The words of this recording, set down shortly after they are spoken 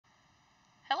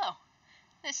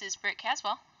This is Britt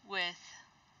Caswell with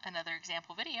another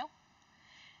example video.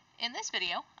 In this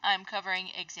video, I'm covering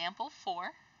example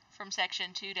 4 from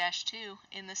section 2-2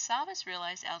 in the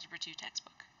SavvasRealize Algebra 2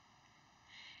 textbook.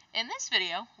 In this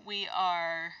video, we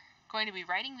are going to be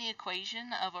writing the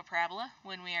equation of a parabola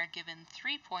when we are given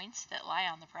 3 points that lie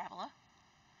on the parabola.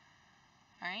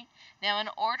 Alright, now in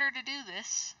order to do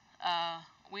this,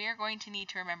 we are going to need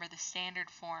to remember the standard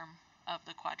form of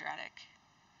the quadratic.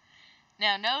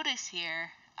 Now notice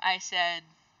here, I said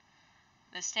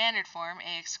the standard form,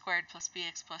 ax squared plus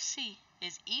bx plus c,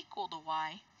 is equal to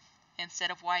y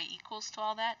instead of y equals to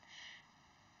all that,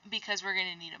 because we're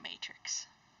going to need a matrix.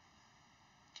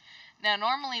 Now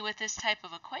normally with this type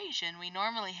of equation, we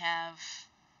normally have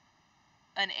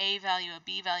an a value, a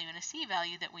b value, and a c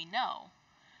value that we know,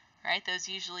 right? Those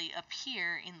usually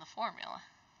appear in the formula.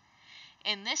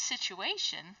 In this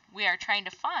situation, we are trying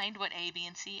to find what a, b,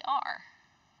 and c are.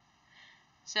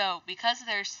 So because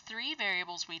there's 3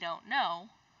 variables we don't know,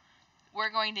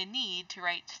 we're going to need to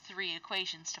write 3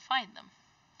 equations to find them.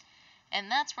 And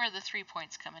that's where the 3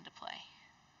 points come into play.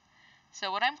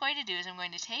 So what I'm going to do is I'm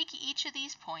going to take each of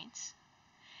these points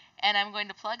and I'm going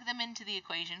to plug them into the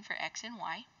equation for x and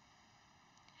y,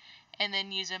 and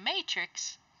then use a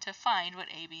matrix to find what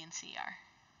a, b, and c are.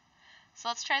 So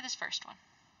let's try this first one.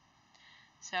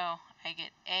 So I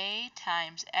get a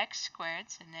times x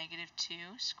squared, so negative 2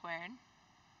 squared,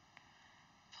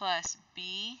 plus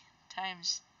b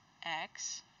times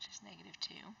x, which is negative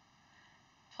 2,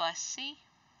 plus c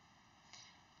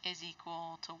is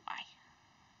equal to y,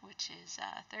 which is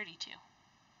 32.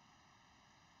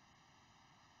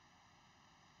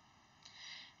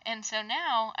 And so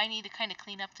now I need to kind of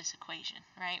clean up this equation,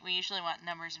 right? We usually want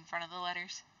numbers in front of the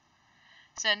letters.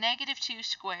 So negative 2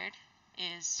 squared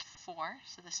is 4,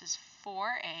 so this is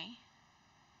 4a.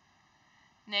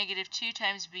 Negative 2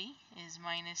 times b is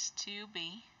minus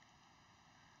 2b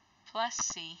plus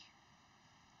c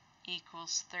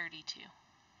equals 32.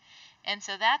 And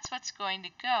so that's what's going to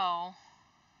go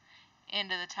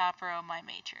into the top row of my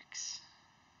matrix.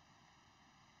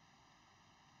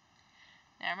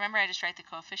 Now remember, I just write the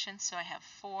coefficients, so I have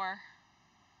 4,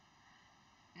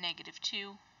 negative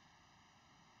 2,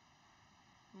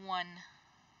 1,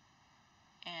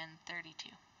 and 32.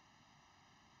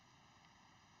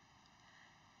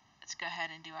 Let's go ahead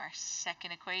and do our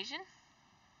second equation.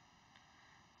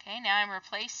 Okay, now I'm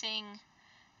replacing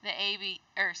the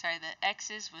the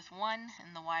x's with 1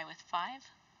 and the y with 5.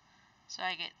 So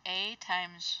I get a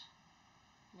times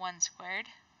 1 squared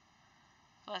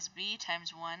plus b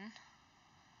times 1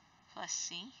 plus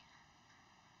c,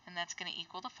 and that's going to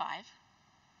equal to 5.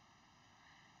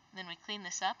 Then we clean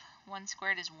this up. 1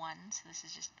 squared is 1, so this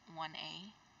is just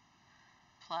 1a,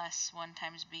 plus 1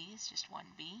 times b is just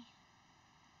 1b,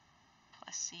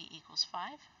 plus c equals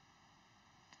 5.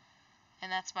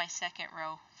 And that's my second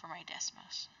row for my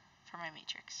Desmos, for my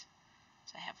matrix.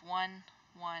 So I have 1,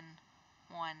 1,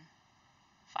 1,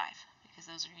 5, because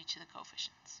those are each of the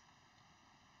coefficients.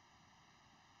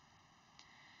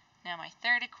 Now my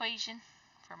third equation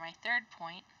for my third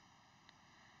point,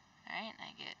 alright,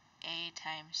 I get a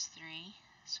times 3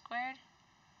 squared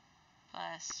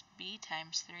plus b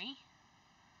times 3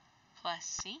 plus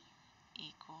c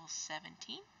equals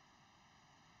 17.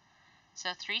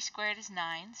 So 3 squared is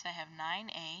 9, so I have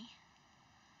 9a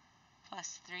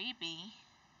plus 3b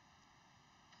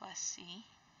plus c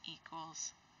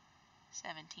equals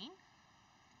 17.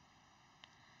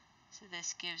 So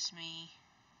this gives me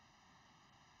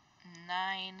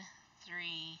 9,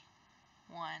 3,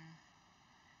 1,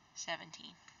 17.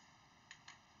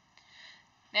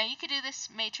 Now you could do this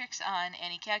matrix on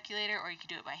any calculator, or you could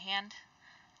do it by hand.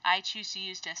 I choose to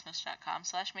use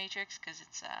desmos.com/matrix because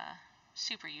it's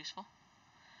super useful.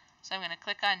 So I'm going to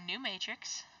click on New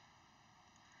Matrix,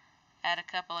 add a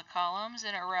couple of columns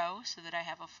in a row so that I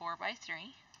have a 4 by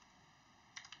 3.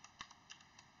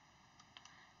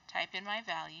 Type in my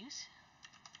values.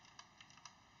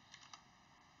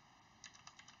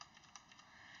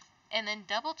 And then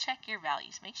double check your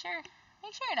values. Make sure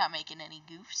you're not making any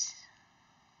goofs.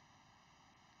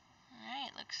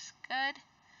 Alright, looks good.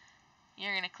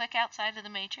 You're going to click outside of the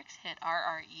matrix, hit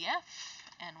RREF,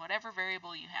 and whatever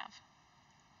variable you have.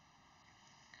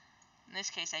 In this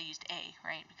case I used A,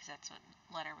 right, because that's what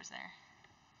letter was there.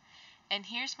 And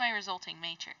here's my resulting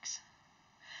matrix.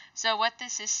 So what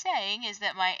this is saying is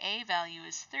that my A value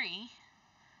is 3,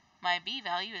 my B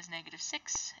value is negative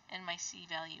 6, and my C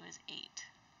value is 8.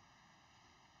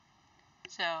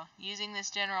 So using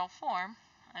this general form,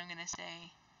 I'm going to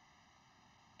say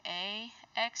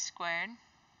ax squared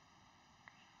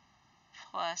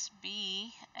plus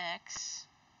bx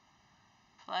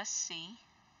plus c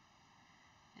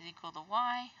is equal to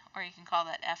y, or you can call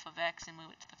that f of x and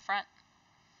move it to the front.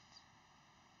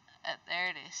 There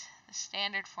it is, the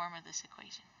standard form of this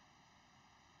equation.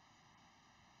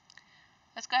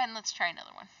 Let's go ahead and let's try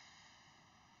another one.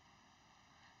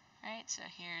 Alright, so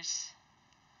here's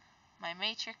my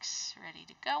matrix ready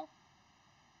to go.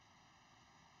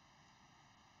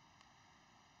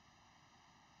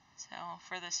 So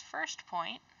for this first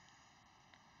point,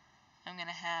 I'm going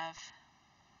to have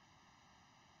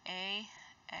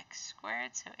ax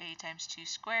squared, so a times 2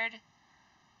 squared,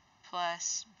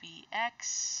 plus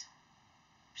bx,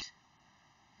 oops,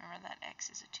 remember that x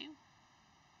is a 2,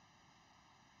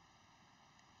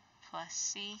 plus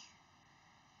c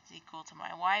is equal to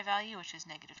my y value, which is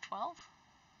negative 12.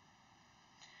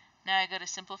 Now I go to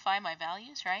simplify my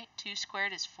values, right? 2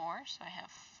 squared is 4, so I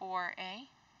have 4a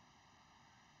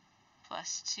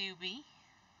plus 2b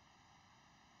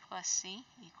plus c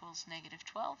equals negative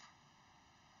 12.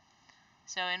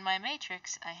 So in my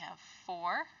matrix, I have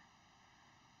 4,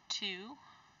 2,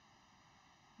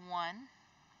 1,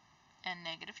 and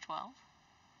negative 12.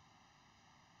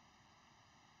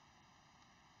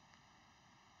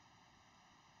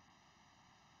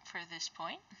 For this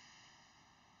point,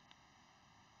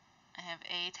 I have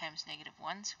a times negative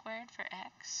 1 squared for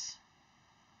x,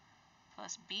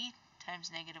 plus b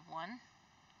times negative 1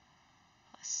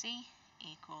 plus c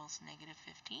equals negative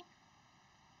 15.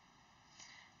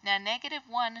 Now negative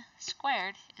 1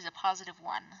 squared is a positive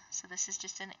 1, so this is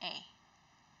just an a.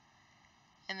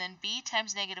 And then b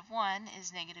times negative 1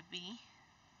 is negative b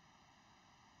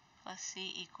plus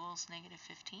c equals negative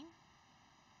 15.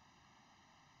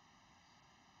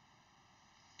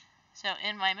 So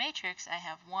in my matrix, I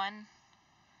have 1,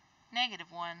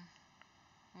 negative 1,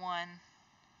 1,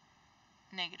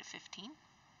 negative 15.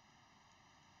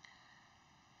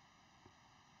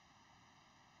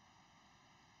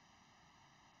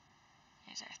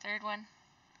 Here's our third one.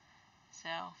 So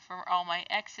for all my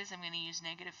x's, I'm going to use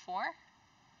negative 4.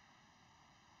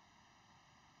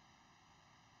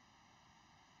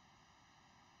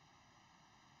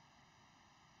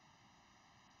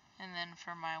 And then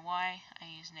for my y, I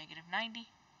use negative 90.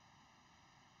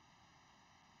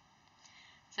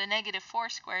 So negative 4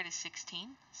 squared is 16,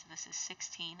 so this is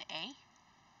 16a.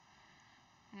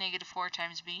 Negative 4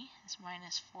 times b is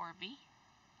minus 4b.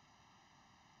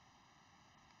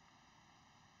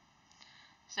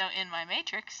 So in my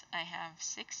matrix, I have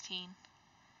 16,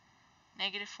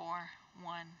 negative 4,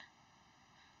 1,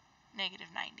 negative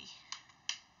 90.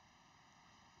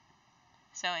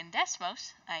 So in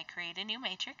Desmos, I create a new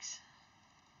matrix,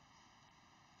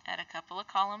 add a couple of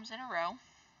columns in a row,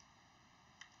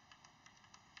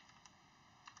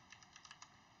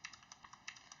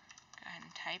 go ahead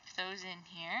and type those in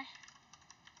here,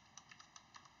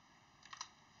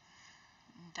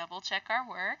 double check our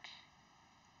work,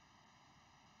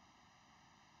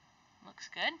 looks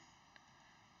good,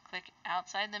 click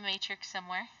outside the matrix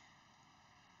somewhere,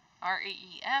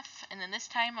 REEF, and then this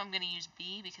time I'm going to use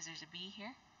B because there's a B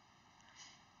here.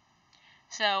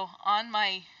 So on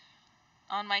my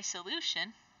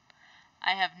solution,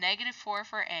 I have negative 4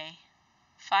 for A,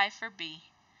 5 for B,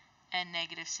 and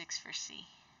negative 6 for C.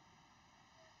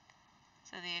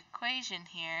 So the equation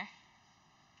here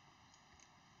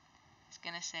is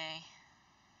going to say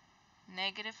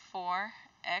negative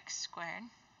 4x squared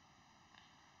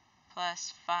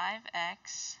plus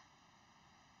 5x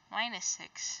minus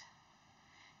 6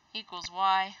 equals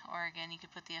y, or again, you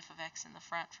could put the f of x in the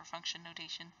front for function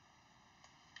notation.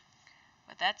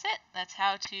 But that's it. That's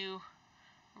how to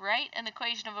write an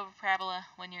equation of a parabola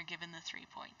when you're given the 3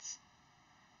 points.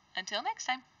 Until next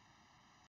time.